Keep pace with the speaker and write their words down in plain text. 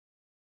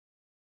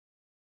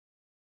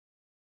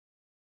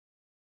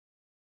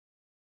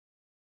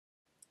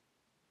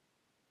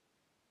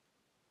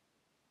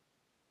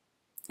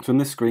So in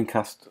this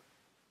screencast,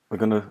 we're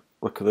going to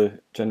look at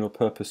the general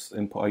purpose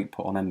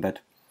input-output on mbed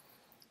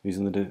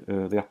using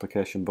the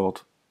application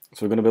board.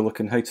 So we're going to be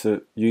looking how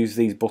to use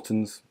these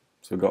buttons.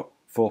 So we've got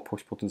 4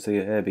 push buttons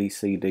here, A, B,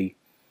 C, D.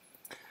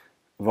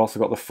 We've also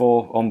got the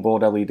 4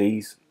 onboard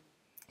LEDs.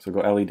 So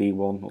we've got LED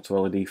 1 up to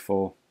LED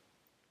 4.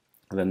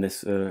 And then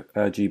this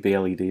RGB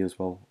LED as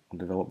well on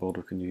develop board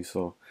we can use.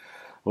 So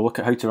we'll look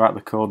at how to write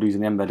the code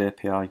using the mbed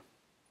API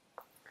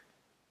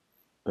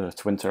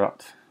to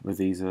interact with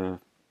these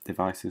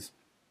devices.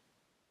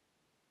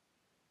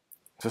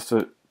 Just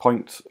to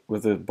point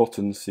with the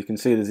buttons, you can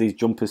see there's these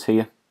jumpers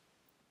here.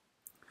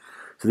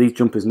 So these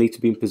jumpers need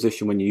to be in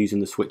position when you're using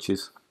the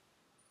switches.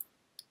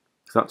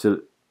 So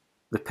actually,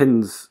 the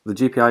pins, the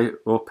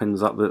GPIO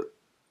pins that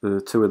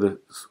the 2 of the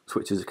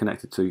switches are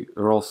connected to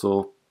are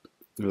also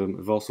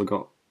have also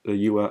got a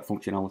UART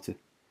functionality.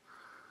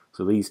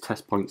 So these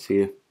test points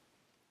here,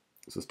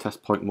 this is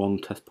test point 1,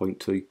 test point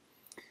 2,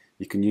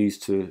 you can use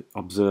to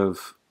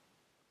observe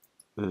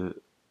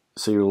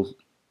serial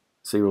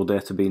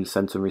data being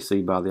sent and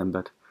received by the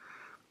mbed.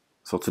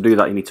 So to do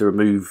that you need to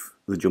remove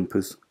the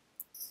jumpers,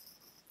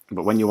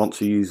 but when you want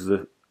to use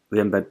the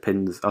mbed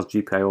pins as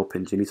GPIO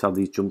pins you need to have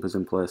these jumpers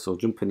in place. So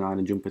jumper 9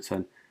 and jumper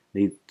 10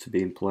 need to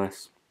be in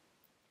place.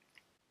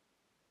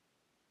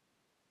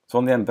 So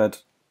on the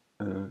mbed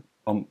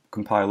on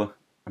compiler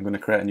I'm going to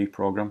create a new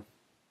program.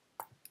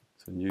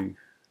 So new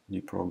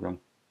program.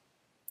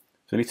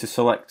 So you need to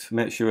select,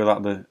 make sure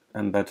that the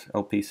mbed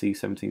LPC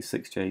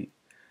 176J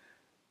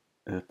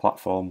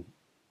platform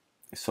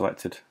is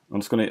selected. I'm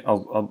just going to,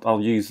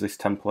 I'll use this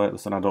template,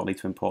 so I don't need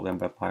to import the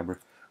mbed library,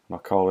 and I'll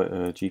call it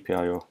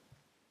GPIO,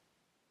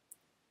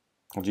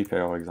 or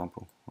GPIO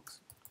example.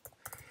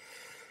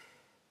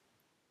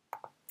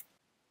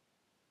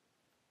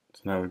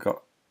 So now we've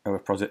got our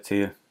project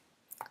here.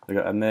 We've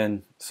got a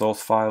main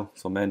source file,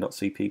 so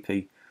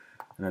main.cpp,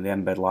 and then the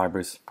mbed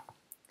libraries.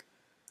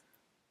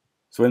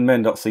 So in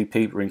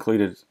main.cpp we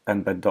included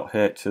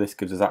mbed.h, so this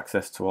gives us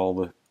access to all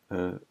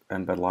the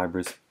mbed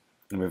libraries.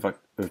 And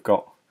we've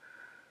got,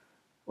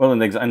 well, in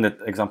the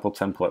example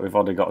template we've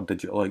already got a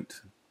DigitalOut,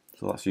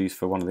 so that's used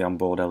for one of the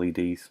onboard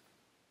LEDs.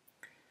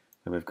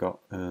 And we've got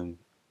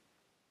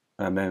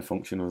a main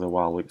function with a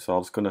while loop, so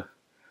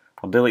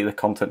I'll delete the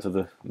content of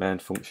the main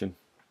function.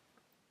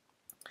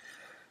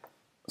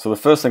 So the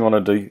first thing I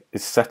want to do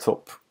is set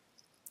up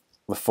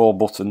the 4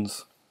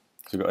 buttons.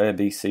 So we've got A,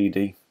 B, C,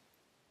 D.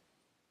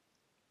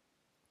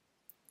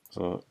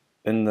 So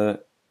in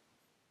the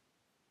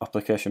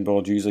application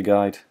board user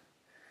guide,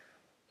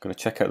 I'm going to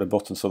check out the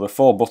buttons. So the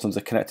 4 buttons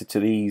are connected to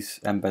these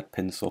mbed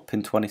pins, so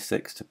pin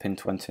 26 to pin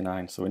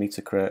 29. So we need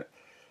to create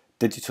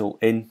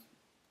DigitalIn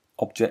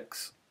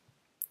objects.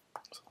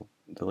 So I'll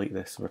delete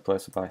this and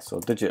replace it by, so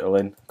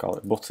DigitalIn, call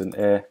it button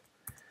A.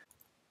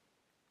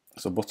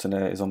 So button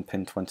A is on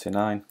pin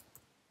 29.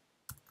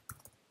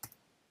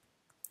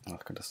 I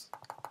can just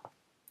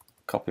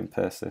copy and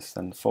paste this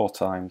then 4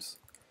 times.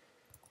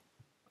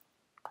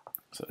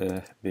 So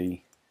A,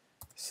 B,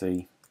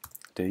 C,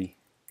 D.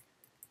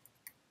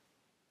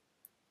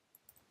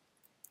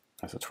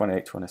 So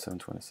 28, 27,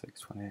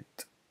 26,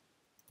 28.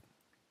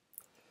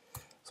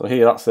 So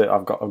here, that's it.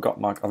 I've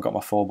got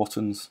my 4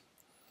 buttons.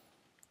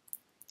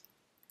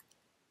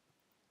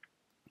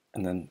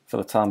 And then for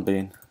the time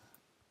being,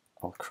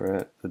 I'll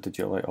create the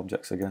DigitalOut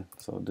objects again.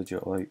 So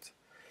DigitalOut.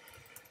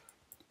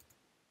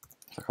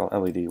 So I call it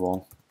LED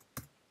 1.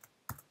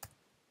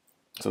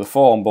 So the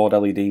 4 onboard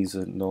LEDs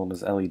are known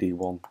as LED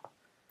 1,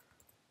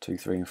 2,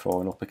 3 and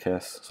 4 in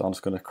uppercase. So I'm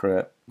just going to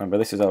create, remember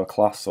this is our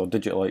class, so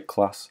DigitalOut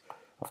class.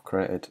 I've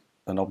created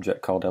an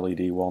object called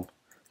LED 1,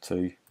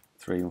 2,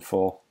 3 and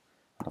 4,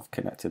 and I've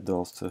connected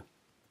those to.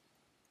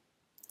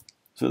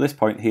 So at this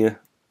point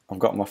here I've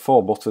got my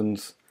 4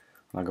 buttons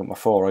and I've got my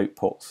 4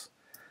 outputs.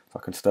 So I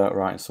can start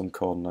writing some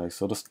code now.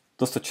 So just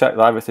to check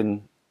that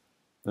everything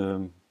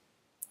seems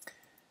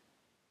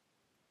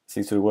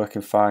to be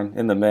working fine,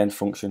 in the main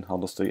function I'll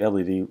just do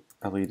LED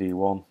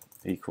 1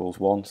 equals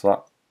 1, so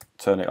that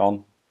turn it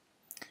on.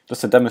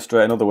 Just to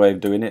demonstrate another way of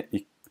doing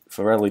it,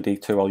 for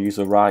LED 2 I'll use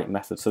the write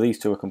method, so these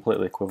 2 are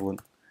completely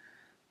equivalent.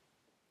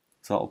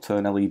 So that'll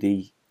turn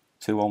LED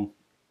 2 on.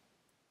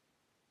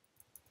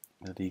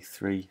 LED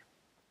 3,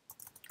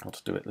 I'll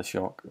just do it the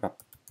short,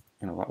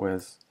 that way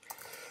is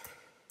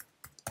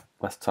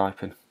less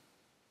typing.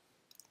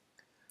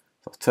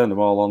 So I'll turn them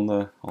all on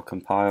there, I'll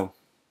compile.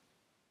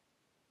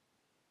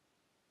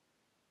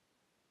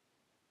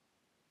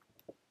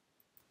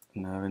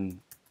 Now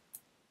in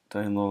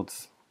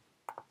downloads,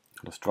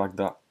 I'll just drag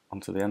that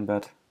onto the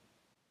mbed,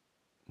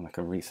 and I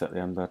can reset the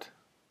mbed.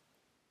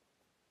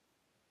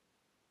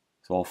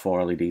 So all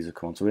 4 LEDs are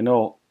come on. So we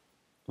know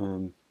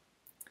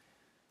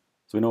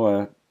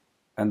our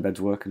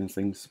mbed's working and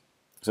things.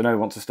 So now we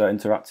want to start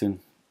interacting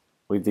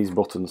with these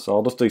buttons. So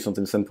I'll just do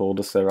something simple. I'll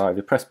just say, right, if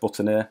you press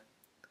button A,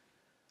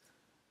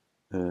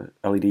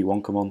 LED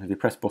 1 come on. If you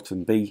press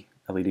button B,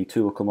 LED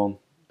 2 will come on.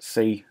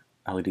 C,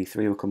 LED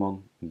 3 will come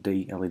on. And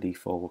D, LED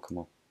 4 will come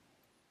on.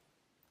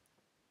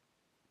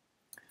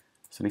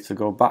 So I need to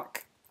go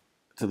back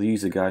to the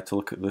user guide to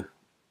look at the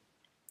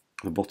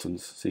the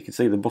buttons. So you can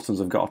see the buttons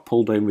have got a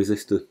pull down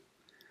resistor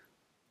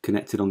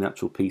connected on the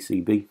actual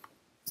PCB.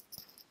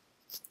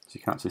 So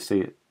you can actually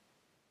see it.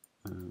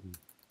 So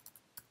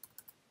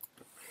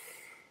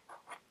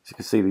you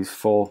can see these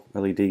 4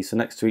 LEDs. So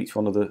next to each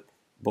one of the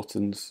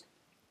buttons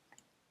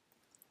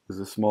there's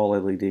a small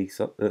LED,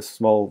 so a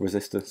small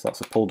resistor, so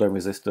that's a pull down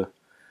resistor.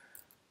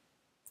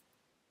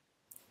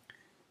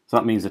 So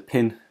that means the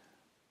pin,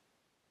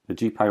 the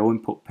GPIO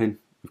input pin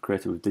we've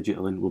created with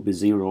DigitalIn will be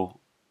 0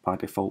 by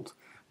default.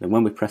 Then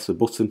when we press the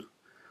button,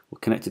 we'll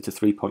connect it to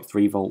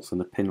 3.3 volts and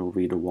the pin will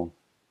read a 1.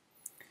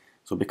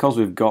 So because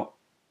we've got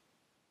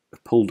a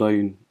pull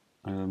down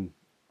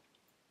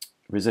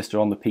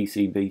resistor on the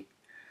PCB,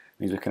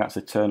 means we can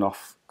actually turn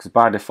off, because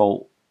by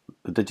default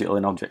the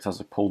DigitalIn object has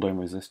a pull down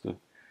resistor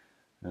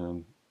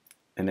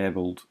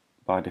enabled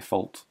by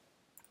default.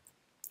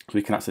 So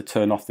we can actually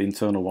turn off the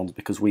internal ones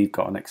because we've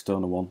got an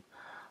external one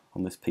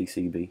on this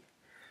PCB.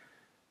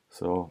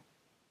 So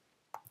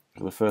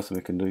the first thing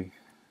we can do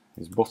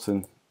is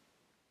button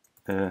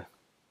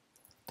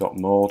dot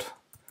mode,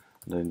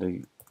 and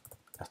then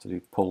have to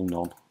do pull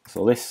none.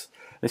 So this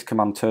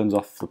command turns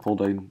off the pull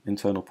down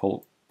internal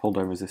pull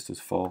down resistors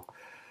for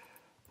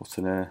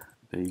button A,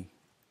 B,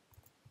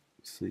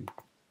 C.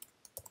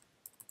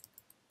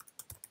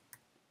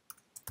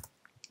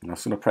 And I'm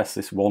just going to press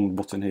this one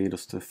button here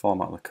just to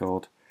format the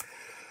code.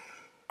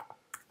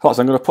 So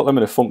I'm going to put them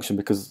in a function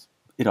because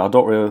I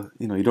don't really,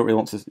 you don't really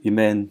want your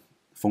main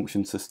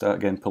function to start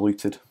getting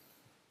polluted.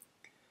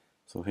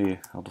 So here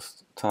I'll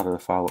just tidy the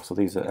file up. So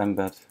these are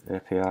mbed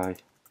API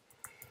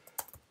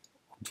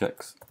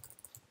objects.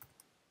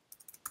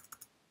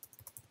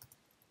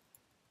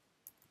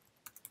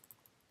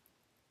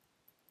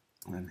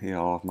 And then here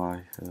I'll have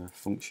my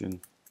function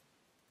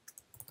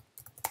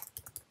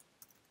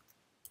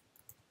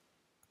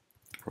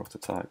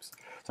prototypes.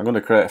 So I'm going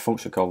to create a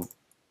function called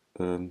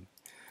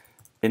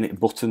init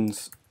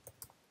buttons.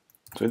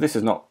 So this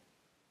is not,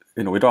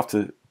 we don't have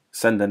to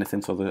send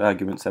anything, so the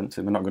argument's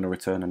empty. We're not going to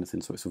return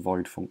anything, so it's a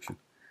void function.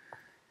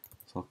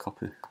 So I'll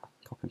copy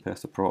and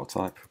paste the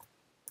prototype.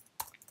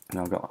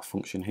 Now I've got that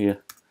function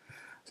here.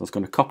 So it's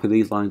going to copy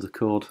these lines of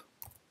code.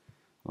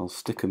 I'll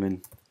stick them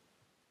in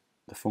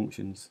the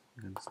functions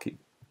and just keep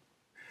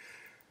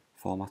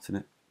formatting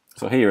it.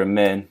 So here in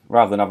main,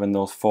 rather than having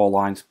those 4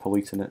 lines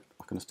polluting it,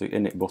 I can just do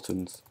init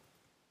buttons.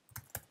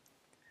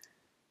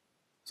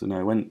 So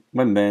now when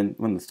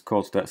the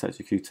code starts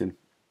executing,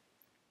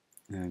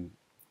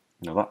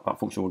 that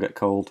function will get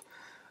called.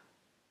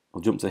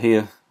 We'll jump to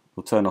here.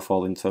 We'll turn off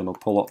all the internal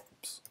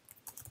pull-ups.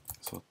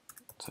 So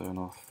turn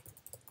off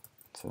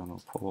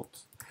internal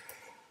pull-ups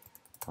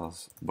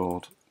as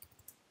board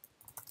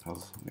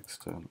as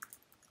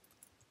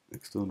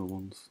external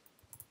ones.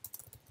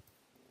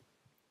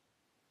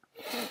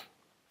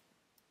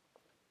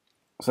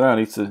 So now I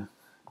need to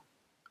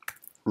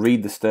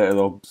read the state of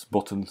those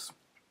buttons.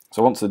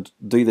 So I want to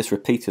do this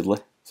repeatedly,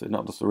 so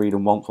not just to read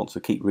them once, I want to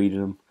keep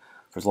reading them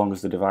for as long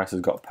as the device has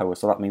got power.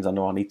 So that means I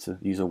know I need to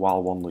use a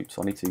while one loop,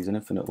 so I need to use an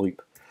infinite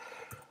loop.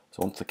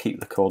 So I want to keep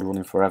the code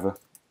running forever.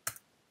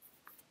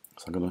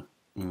 So I'm going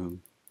to,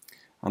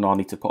 I know I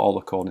need to put all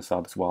the code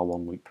inside this while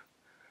one loop.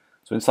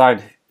 So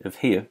inside of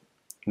here,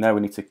 now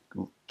we need to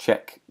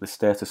check the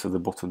status of the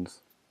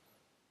buttons.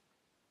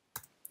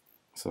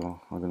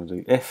 So I'm going to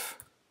do if.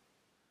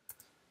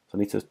 So I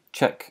need to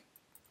check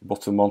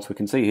button 1, so we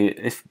can see here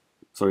if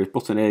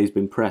button A has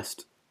been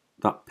pressed,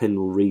 that pin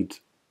will read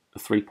a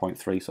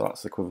 3.3, so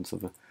that's the equivalent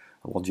of a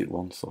logic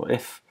 1. So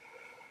if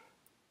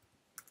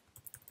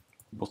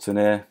button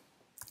A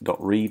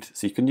dot read,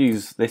 so you can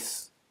use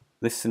this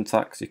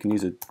syntax, you can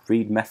use a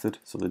read method.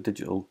 So the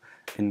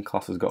DigitalIn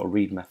class has got a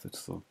read method.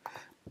 So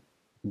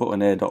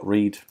button A dot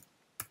read.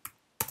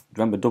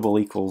 Remember, double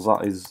equals,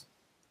 that is,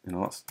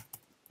 that's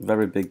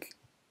very big,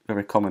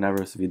 very common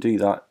error. So if you do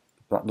that,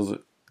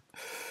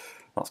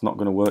 that's not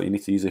going to work. You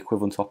need to use the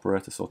equivalent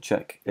operator. So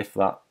check if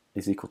that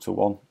is equal to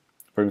 1.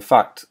 But in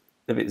fact,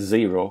 if it's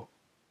 0,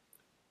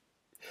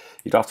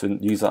 you don't have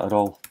to use that at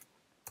all.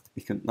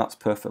 That's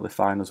perfectly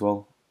fine as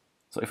well.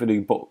 So if we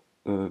do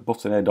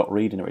button A dot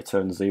read and it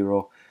returns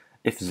 0,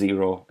 if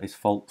 0 is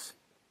false.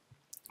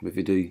 If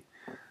you do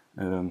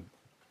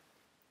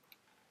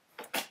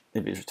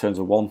if it returns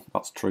a 1,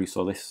 that's true.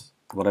 So this,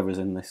 whatever's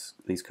in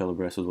these curly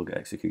braces will get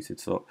executed.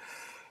 So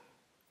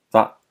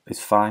that is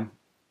fine.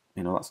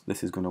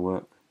 This is going to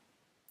work.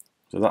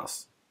 So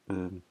that's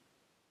so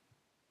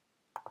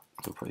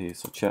put here.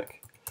 So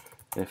check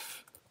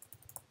if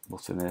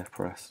button A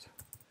pressed.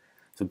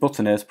 So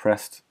button A is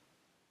pressed.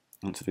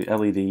 I want to do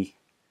LED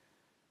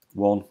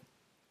 1.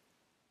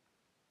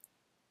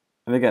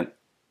 And again,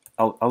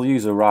 I'll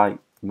use a write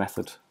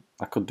method.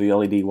 I could do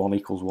LED 1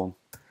 equals 1.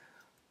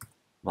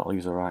 But I'll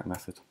use a write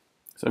method.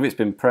 So if it's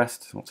been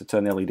pressed, I want to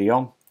turn the LED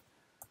on.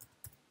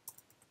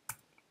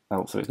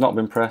 Oh, so it's not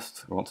been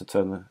pressed, I want to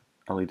turn the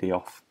LED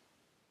off.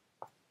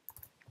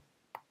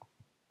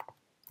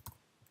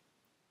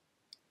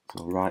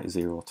 So write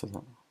 0 to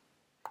that.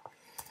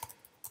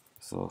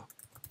 So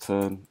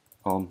turn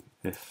on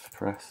if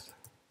pressed.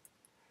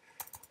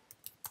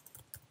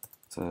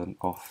 turn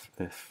off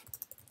if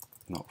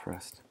not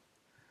pressed.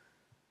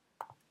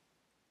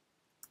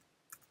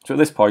 So at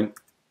this point,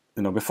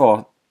 you know,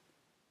 before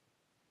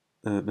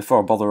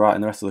I bother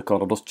writing the rest of the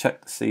code, I'll just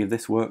check to see if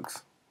this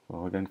works.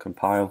 So again,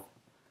 compile.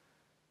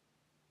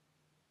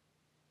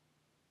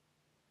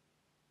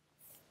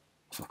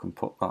 So I can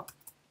put that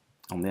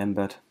on the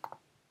embed.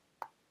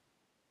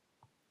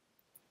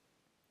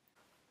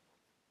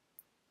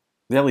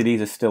 The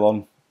LEDs are still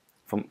on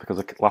because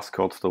the last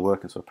code's still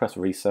working, so I press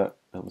reset,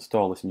 it'll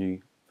install this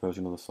new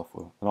version of the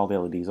software, and all the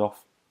LEDs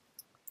off.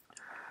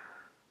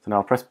 So now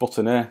I'll press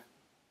button A.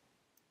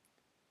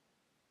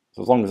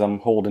 So as long as I'm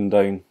holding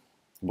down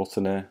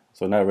button A,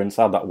 so now we're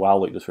inside that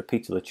while loop, just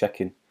repeatedly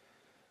checking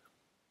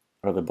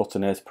whether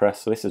button A is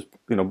pressed. So this is,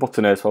 you know,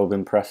 button A has probably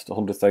been pressed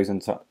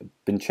 100,000,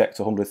 been checked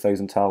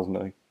 100,000 times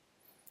now. You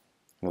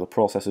know, the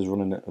process is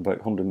running at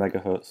about 100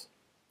 megahertz,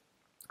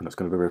 and it's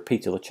going to be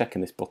repeatedly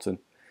checking this button.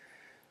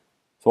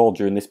 So all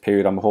during this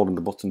period, I'm holding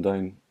the button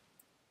down.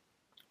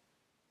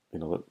 You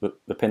know,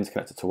 the pin's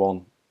connected to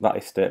on. That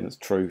if statement's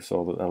true,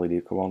 so that the LED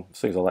will come on. As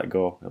soon as I let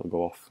go, it'll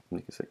go off. And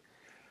you can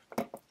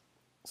see.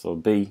 So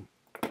B,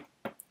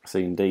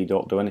 C, and D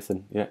don't do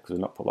anything yet because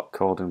we've not put that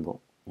code in. But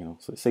you know,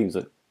 so it seems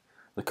that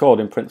the code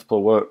in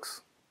principle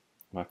works.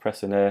 By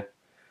pressing A,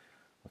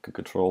 I can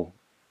control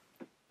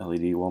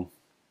LED 1.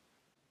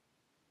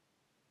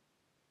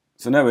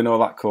 So now we know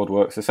that code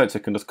works.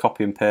 Essentially, I can just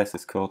copy and paste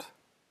this code.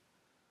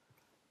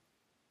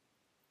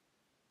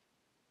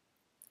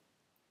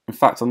 In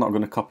fact, I'm not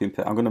going to copy and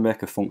paste. I'm going to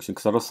make a function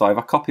because I just thought if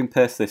I copy and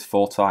paste this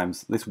 4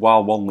 times, this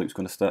while one loop is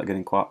going to start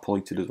getting quite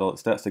polluted as well. It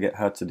starts to get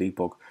hard to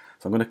debug.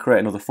 So I'm going to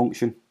create another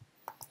function.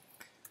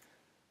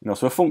 You know,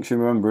 so a function,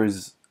 remember,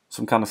 is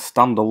some kind of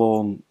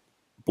standalone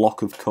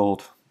block of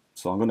code.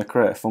 So I'm going to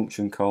create a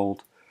function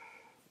called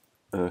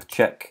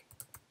check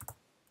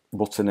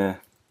button A.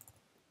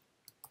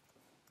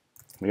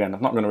 Again,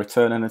 I'm not going to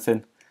return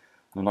anything.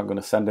 I'm not going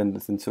to send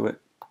anything to it.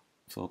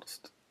 So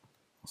just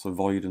it's a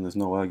void and there's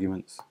no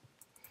arguments.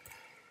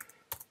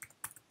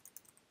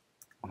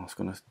 I'm just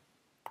going to,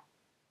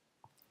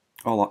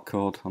 all that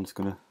code I'm just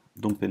going to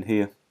dump in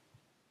here.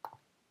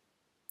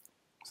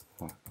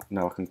 So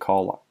now I can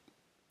call that.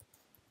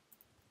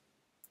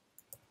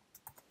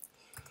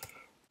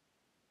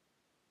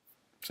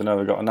 So now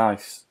we've got a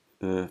nice,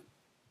 you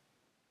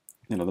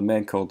know, the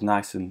main code's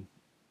nice and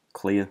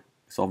clear.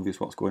 It's obvious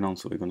what's going on,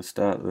 so we're going to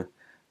start the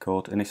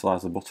code,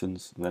 initialize the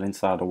buttons, and then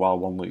inside a while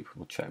one loop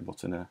we'll check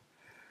button A.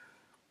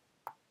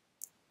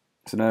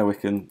 So now we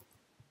can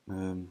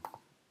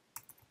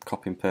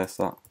copy and paste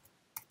that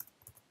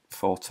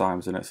 4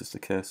 times, and it's just a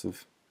case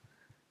of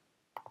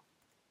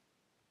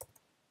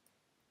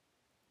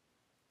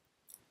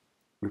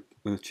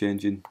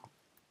changing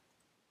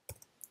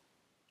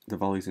the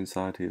values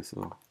inside here.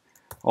 So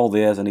all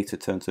the A's I need to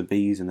turn to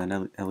B's, and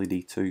then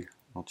LED 2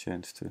 I'll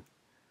change to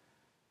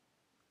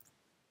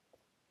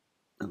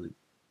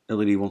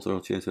LED 1, so I'll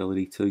change to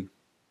LED 2.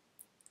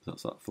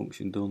 That's that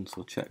function done.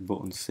 So check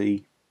button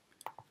C,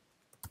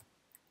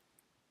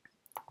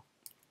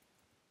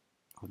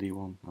 LED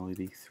 1,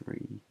 LED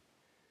 3,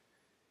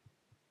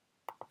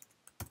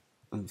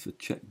 and for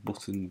check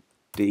button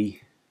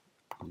D,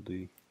 I'll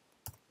do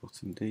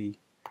button D.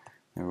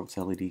 Now we're up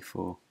to LED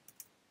 4.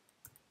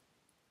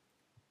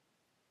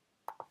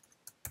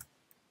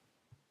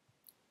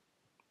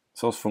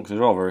 So those functions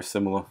are all very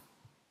similar.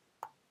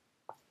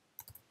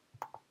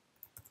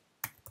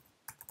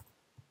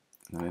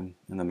 And then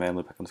in the main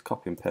loop I can just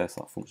copy and paste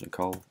that function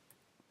call.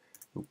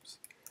 Oops.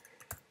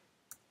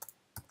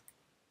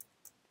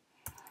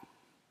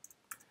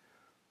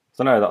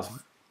 So now that's,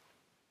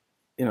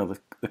 you know,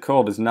 the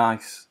code is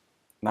nice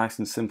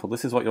and simple.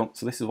 This is what you want.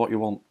 So this is what you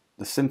want.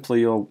 The simpler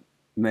your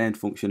main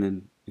function,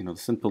 and you know, the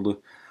simpler the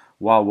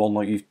while one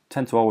loop. You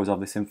tend to always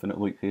have this infinite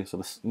loop here. So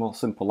the more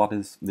simple that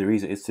is, the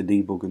easier it is to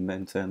debug and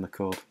maintain the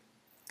code.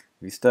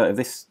 If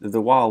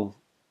the while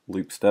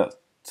loop starts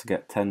to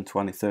get 10,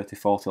 20, 30,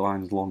 40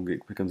 lines long,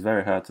 it becomes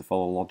very hard to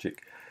follow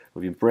logic.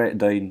 If you break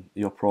down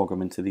your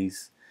program into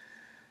these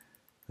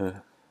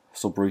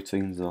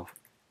subroutines or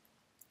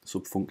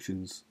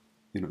subfunctions,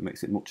 you know, it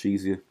makes it much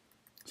easier.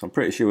 So I'm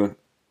pretty sure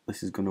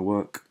this is going to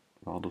work.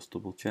 I'll just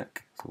double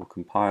check. So we'll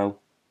compile.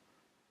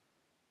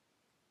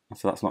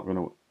 So that's going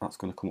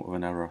to come up with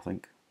an error, I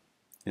think.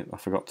 Yep, I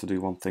forgot to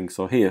do one thing.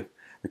 So here,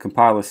 the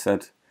compiler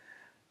said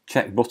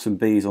check button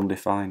B is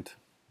undefined.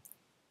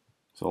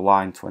 So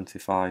line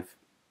 25.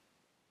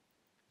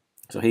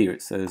 So here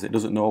it says it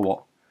doesn't know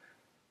what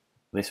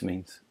this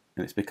means,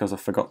 and it's because I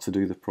forgot to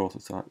do the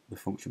prototype, the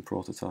function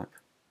prototype.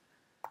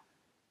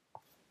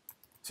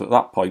 So at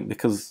that point,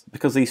 because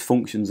these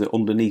functions are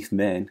underneath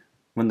main,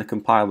 when the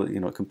compiler, you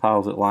know, it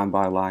compiles it line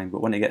by line,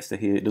 but when it gets to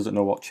here, it doesn't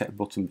know what check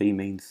button B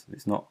means.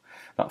 It's not,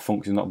 that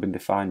function's not been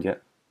defined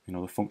yet. You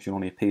know, the function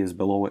only appears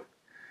below it.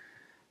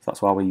 So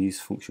that's why we use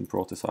function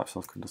prototype. So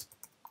I can just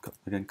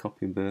again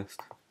copy and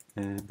paste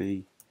A,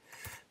 B,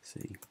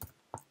 C,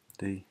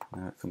 D.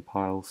 Now it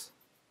compiles.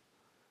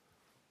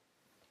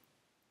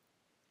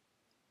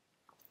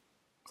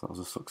 So that was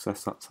a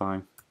success that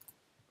time.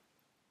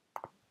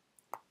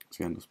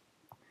 So again, just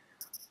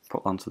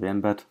put that onto the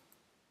mbed.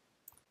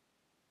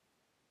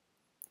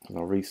 And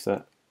I'll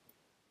reset.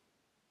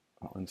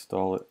 I'll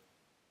install it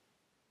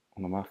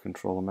on the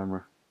microcontroller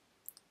memory.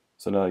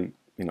 So now,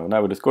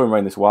 now we're just going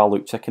around this while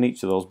loop, checking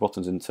each of those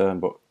buttons in turn,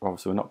 but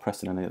obviously we're not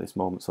pressing any at this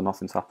moment, so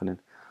nothing's happening.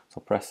 So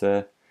I'll press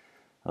A,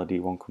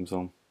 LED 1 comes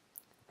on.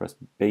 Press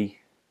B,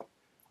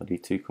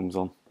 LED 2 comes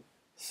on.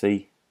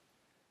 C,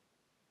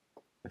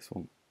 this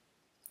one,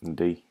 and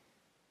D.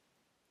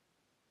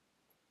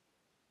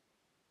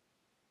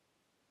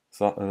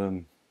 So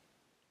that,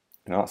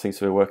 that seems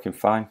to be working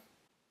fine.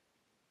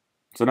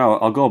 So now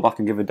I'll go back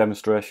and give a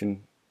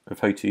demonstration of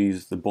how to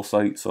use the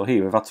BusOut. So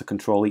here we've had to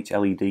control each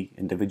LED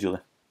individually.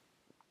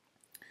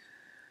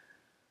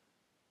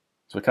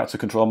 So we had to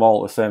control them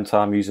all at the same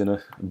time using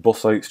a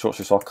BusOut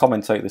structure. So I'll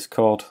commentate this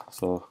code.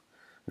 So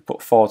we put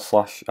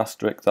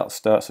 /*, that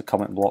starts a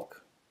comment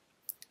block,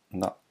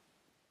 and that,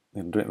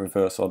 do it in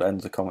reverse, so it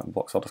ends the comment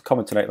block. So I'll just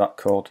commentate that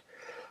code,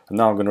 and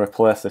now I'm going to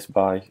replace this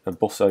by a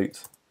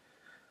BusOut.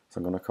 So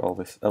I'm going to call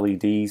this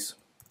LEDs,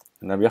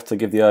 and then we have to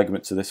give the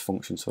argument to this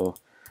function. So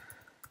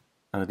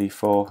LED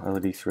 4,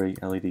 LED 3,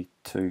 LED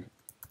 2,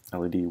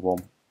 LED 1.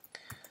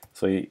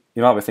 So you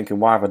might be thinking,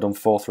 why have I done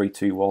 4, 3,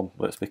 2, 1?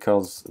 Well, it's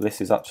because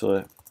this is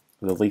actually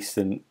the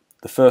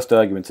first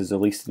argument is the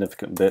least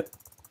significant bit,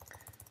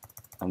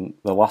 and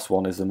the last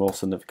one is the most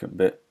significant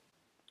bit.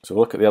 So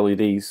look at the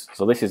LEDs.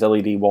 So this is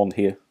LED 1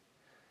 here.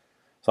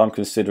 So I'm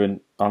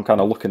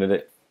kind of looking at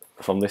it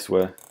from this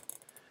way and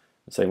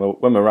saying, well,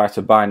 when we write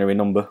a binary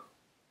number,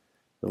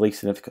 the least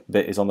significant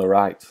bit is on the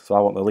right. So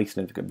I want the least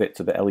significant bit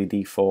to be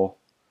LED 4,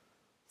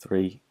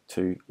 3,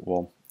 2,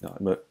 1.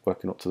 I'm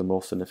working up to the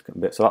most significant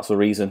bit. So that's the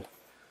reason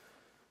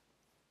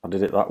I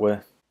did it that way.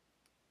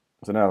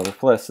 So now I'll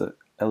replace the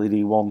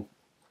LED 1,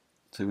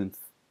 2,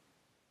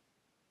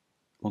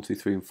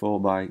 3 and 4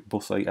 by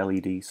BusOut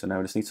LED. So now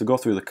I just need to go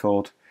through the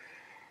code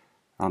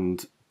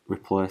and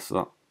replace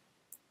that.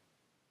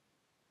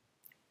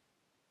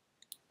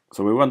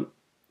 So we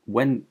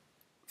went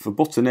for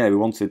button A, we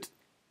wanted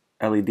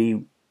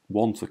LED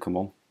 1 to come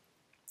on.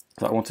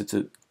 So I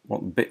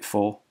want bit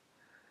 4.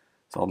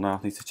 So I'll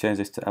now need to change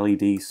this to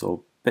LEDs.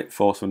 So bit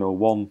 4, so we know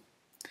 1,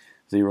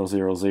 0,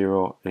 0,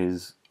 0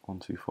 is 1,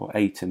 2, 4,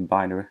 8 in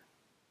binary.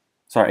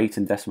 Sorry, 8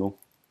 in decimal.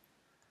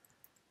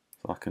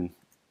 So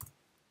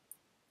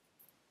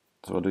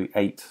I'll do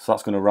 8. So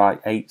that's going to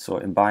write 8. So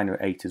in binary,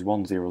 8 is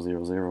 1, 0,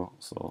 0, 0.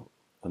 So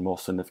the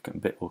most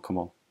significant bit will come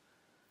on.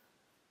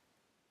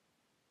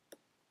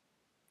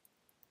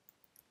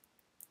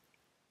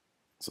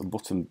 So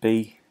button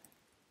B,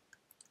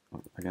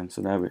 again,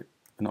 so now we've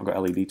not got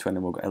LED 20,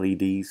 we've got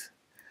LEDs.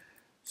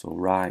 So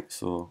right,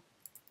 so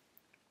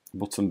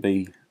button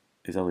B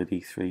is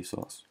LED 3,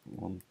 so that's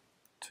 1,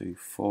 2,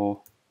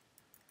 4.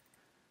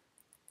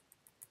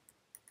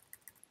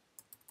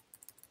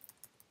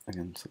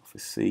 Again, so for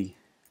C,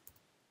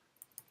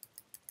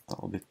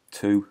 that'll be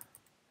 2.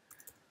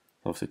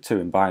 Obviously 2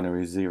 in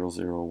binary is 0,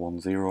 0,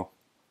 1, 0.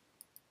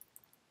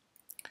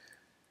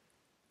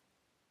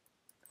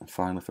 And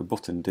finally for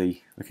button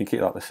D, we can keep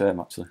that the same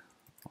actually.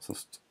 That's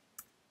just,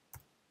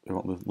 we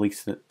want the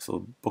least,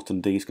 so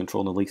button D is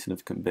controlling the least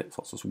significant bit, so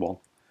that's just 1.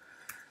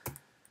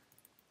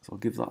 So I'll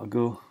give that a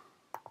go.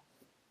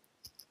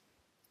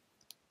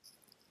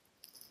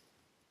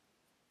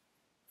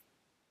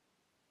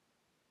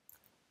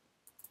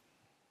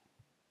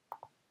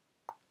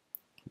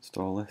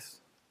 Install this.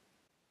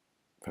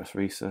 Press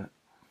reset.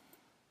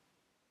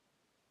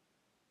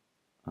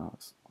 Oh,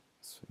 it's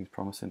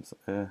promising. So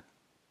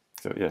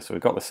yeah, so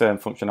we've got the same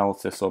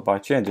functionality. So by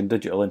changing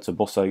DigitalIn to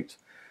BusOut,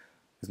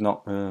 there's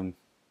not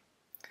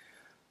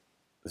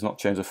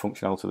changed the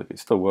functionality. It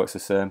still works the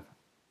same.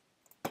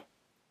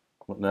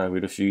 But now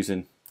we're just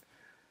using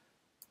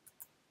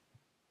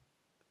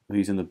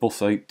the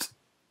BusOut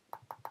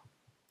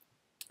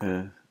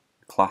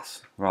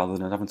class rather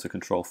than having to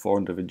control four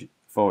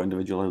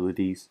individual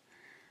LEDs.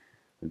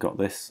 We've got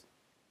this.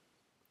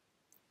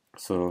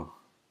 So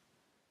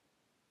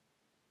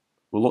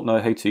we'll look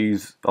now how to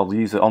use. I'll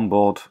use the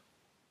onboard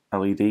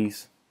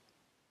LEDs.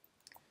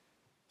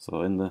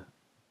 So in the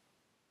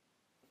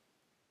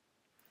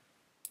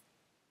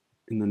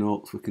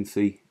notes we can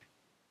see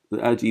the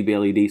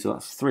RGB LED. So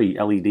that's 3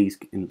 LEDs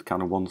in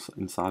kind of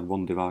inside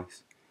one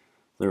device.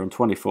 They're on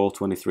 24,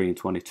 23, and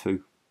 22.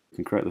 You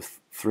can create the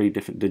 3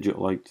 different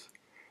DigitalOut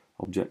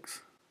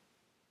objects,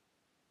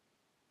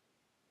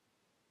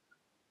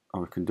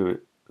 or we can do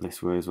it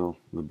this way as well,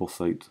 the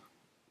BusOut.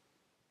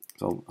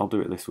 So I'll do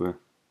it this way.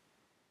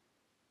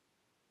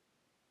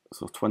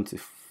 So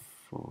 24.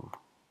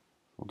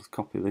 I'll just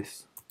copy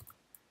this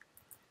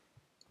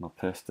and I'll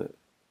paste it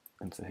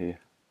into here.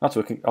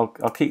 Actually, I'll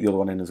keep the other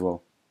one in as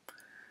well.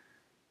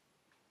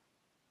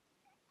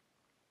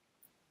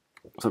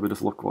 So we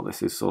just look what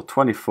this is. So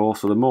 24.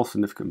 So the most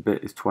significant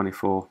bit is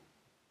 24.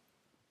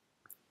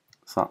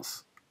 So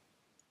that's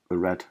the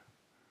red.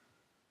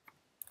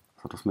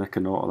 So I'll just make a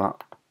note of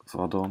that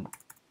so I don't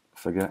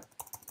forget.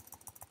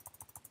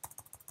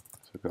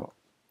 So we've got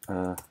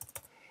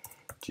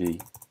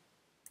G,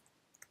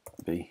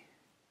 B,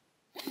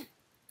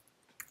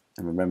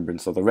 and remembering.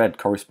 So the red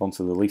corresponds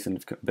to the least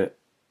significant bit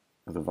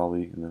of the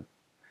value, and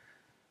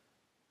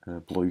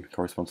the blue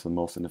corresponds to the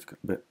most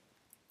significant bit.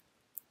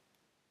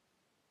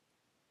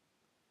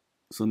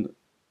 So,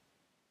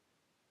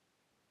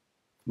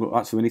 but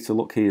actually we need to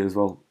look here as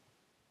well.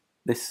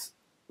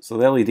 So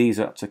the LEDs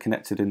are actually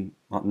connected in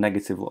like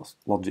negative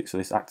logic, so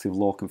this active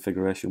low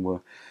configuration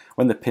where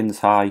when the pin's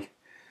high,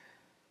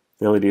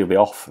 the LED will be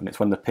off, and it's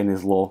when the pin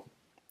is low,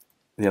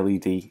 the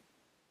LED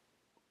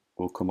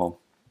will come on.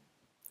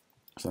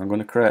 So I'm going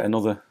to create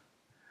another,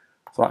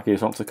 so that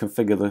case I want to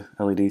configure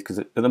the LEDs, because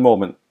at the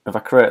moment, if I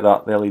create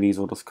that, the LEDs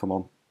will just come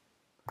on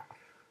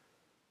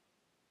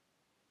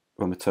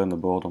when we turn the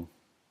board on.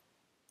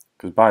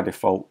 Because by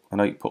default, an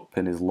output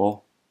pin is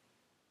low.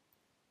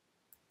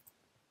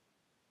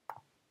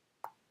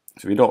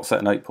 So if you don't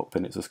set an output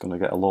pin, it's just going to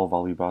get a low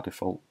value by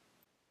default.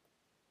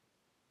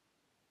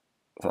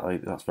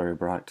 That's very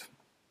bright.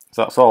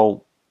 So that's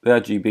all, the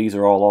RGBs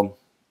are all on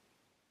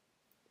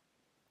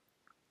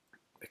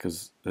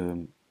because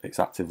it's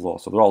active low.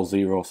 So they're all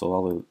 0, so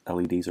all the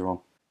LEDs are on.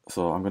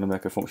 So I'm going to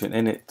make a function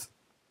init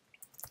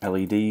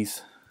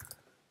LEDs.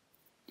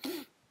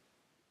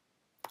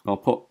 I'll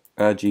put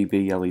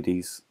RGB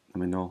LEDs. I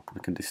mean, no,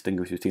 we can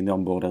distinguish between the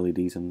onboard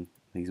LEDs and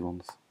these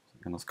ones.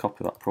 And let's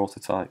copy that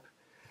prototype.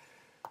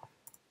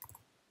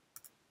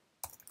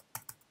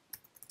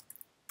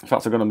 In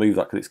fact, I'm going to move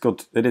that because it's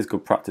good. It is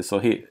good practice. So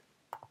here,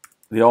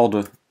 the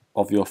order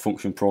of your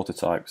function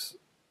prototypes,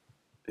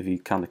 if you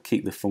kind of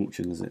keep the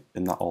functions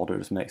in that order, it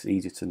just makes it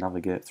easier to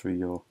navigate through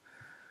your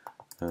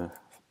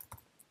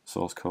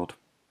source code.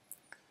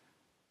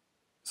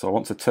 So I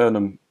want to turn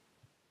them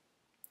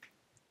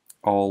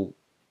all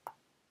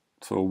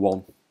to a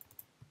 1.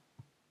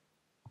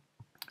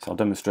 So I'll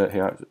demonstrate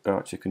here how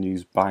actually you can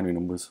use binary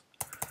numbers.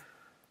 So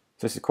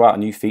this is quite a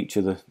new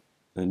feature.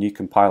 The new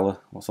compiler,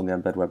 what's on the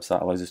mbed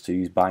website, allows us to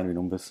use binary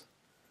numbers.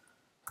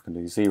 I can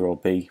do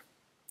 0B,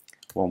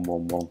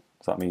 111.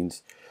 So that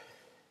means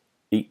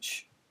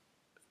each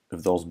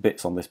of those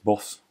bits on this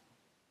bus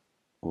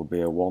will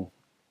be a 1,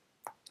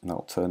 and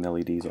that'll turn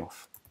LEDs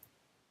off.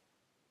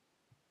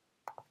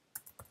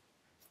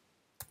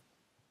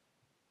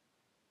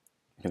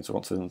 Okay, so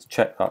once I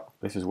check that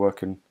this is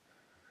working.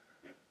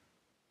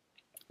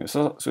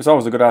 So it's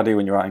always a good idea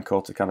when you're writing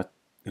code to kind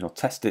of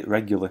test it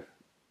regularly.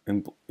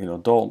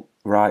 Don't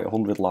write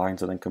 100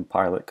 lines and then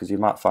compile it, because you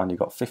might find you've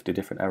got 50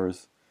 different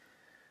errors.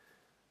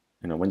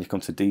 When you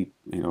come to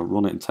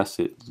run it and test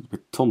it,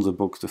 there's tons of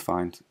bugs to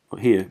find.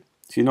 But here,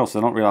 so you notice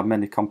I don't really have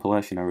many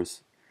compilation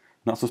errors.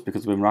 And that's just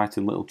because I've been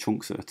writing little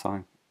chunks at a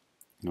time.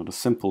 The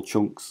simple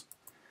chunks.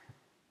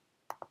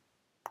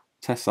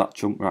 Test that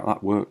chunk, right,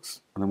 that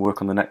works, and then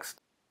work on the next.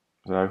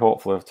 So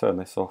hopefully I've turned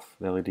this off,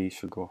 the LED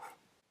should go off.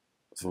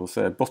 So we'll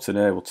say button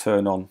A will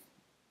turn on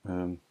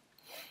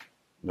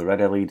the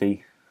red LED.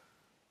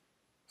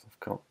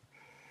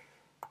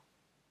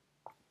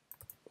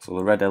 So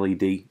the red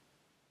LED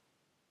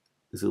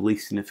is the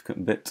least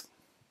significant bit.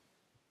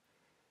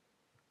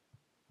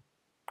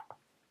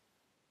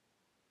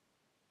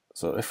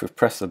 So if we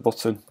press the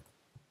button,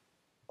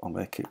 I'll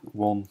make it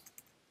 1.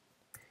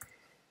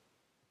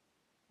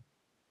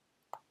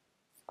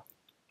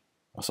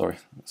 Oh, sorry,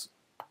 that's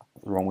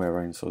the wrong way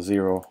around. So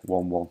 0,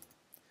 1, 1.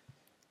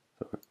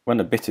 So when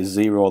the bit is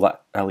 0,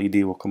 that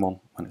LED will come on.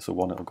 When it's a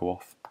 1, it'll go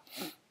off.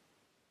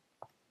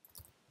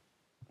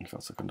 In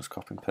fact, I can just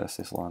copy and paste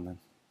this line then.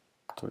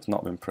 So it's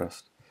not been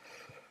pressed.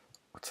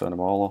 We'll turn them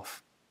all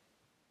off.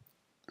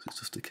 It's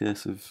just a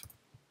case of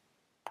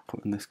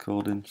putting this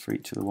code in for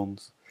each of the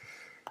ones.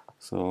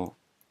 So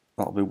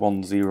that'll be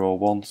 1, 0,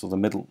 1. So the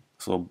middle,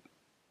 so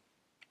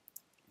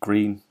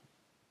green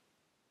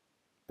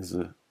is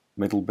the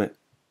middle bit.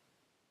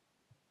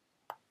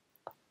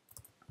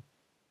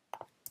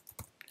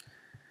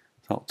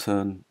 That'll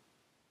turn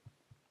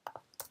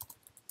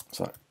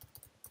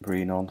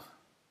green on.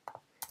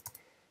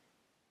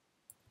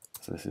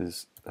 So this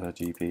is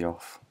RGB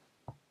off.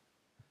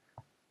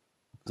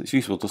 It's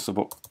useful just to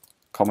put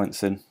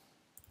comments in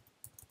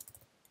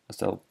just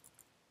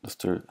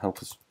to help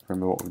us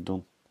remember what we've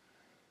done.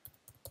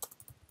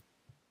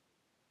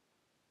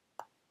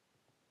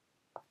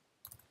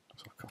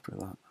 So I'll copy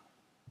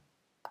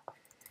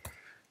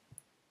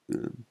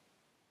that.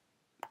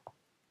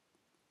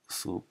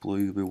 So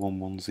blue will be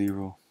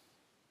 110.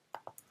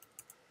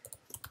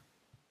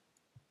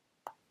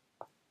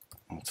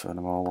 I'll turn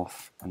them all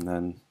off, and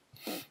then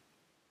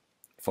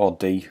for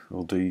D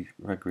we'll do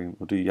red, green,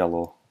 we'll do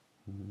yellow.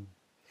 I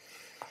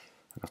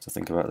have to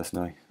think about this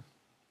now.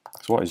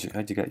 So how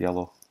do you get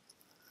yellow?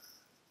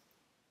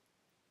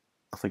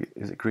 I think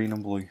is it green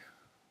and blue?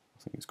 I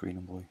think it's green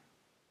and blue.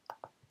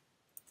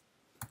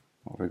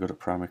 Not very good at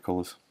primary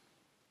colours.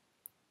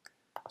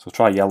 So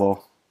try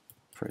yellow.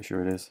 Pretty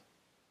sure it is.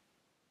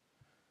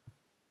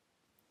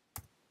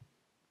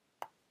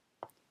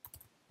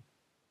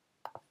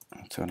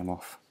 I'll turn them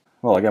off.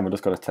 Well, again, we've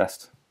just got to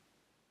test.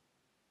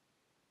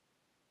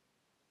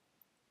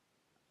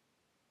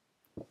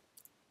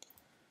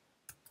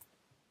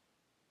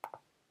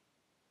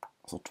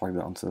 So drag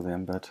that onto the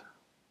embed.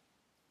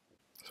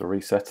 So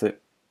reset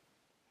it.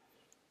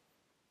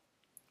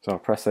 So I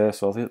press A,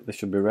 so this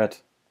should be red.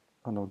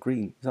 Oh no,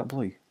 green. Is that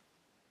blue?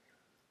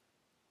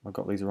 I've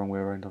got these the wrong way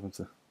around, haven't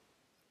I?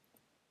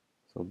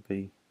 So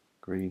B,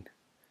 green.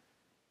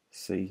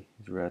 C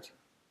is red.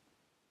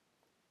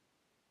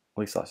 At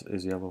least that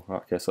is yellow.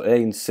 Right, okay, so A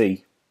and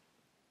C.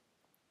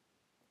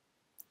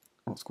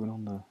 What's going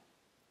on there?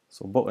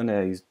 So button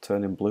A is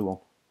turning blue on,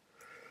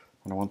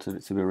 and I wanted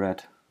it to be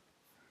red.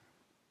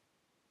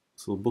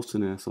 So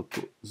button A, so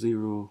put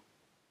 0.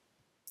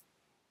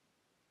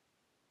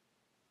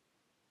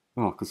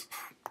 Oh, because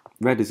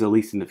red is the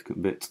least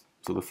significant bit.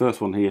 So the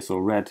first one here, so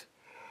red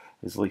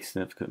is the least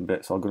significant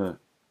bit. So I'm gonna.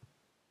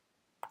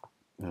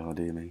 Oh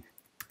dear me.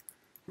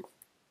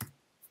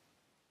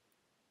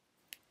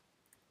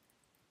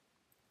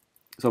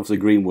 It's obviously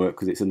green work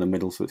because it's in the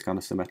middle, so it's kind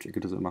of symmetric.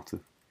 It doesn't matter.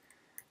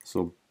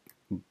 So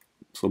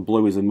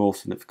blue is the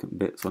most significant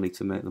bit, so I need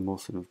to make the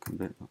most significant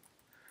bit.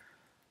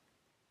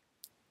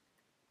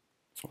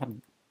 So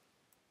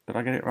did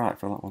I get it right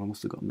for that one? I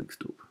must have got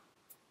mixed up.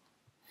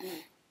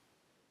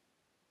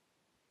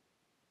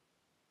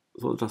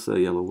 So what did I say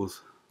yellow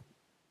was?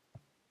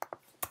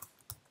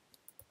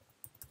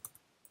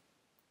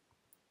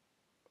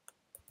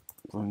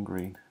 Blue and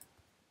green.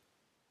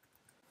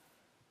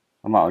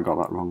 I might have got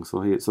that wrong.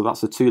 So here, so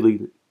that's the two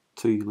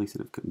least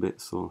significant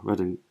bits. So red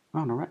and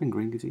red and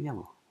green gives you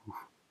yellow. Oof.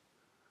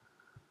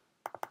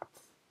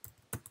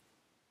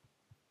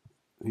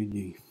 Who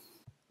knew?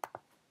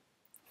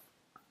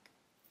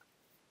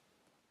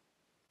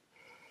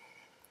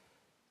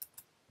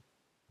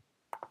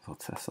 So I'll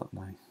test that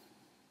now.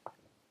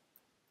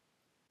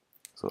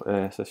 So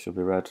A, this should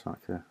be red,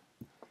 okay.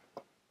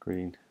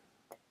 Green,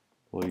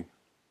 blue,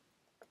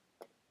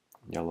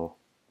 yellow.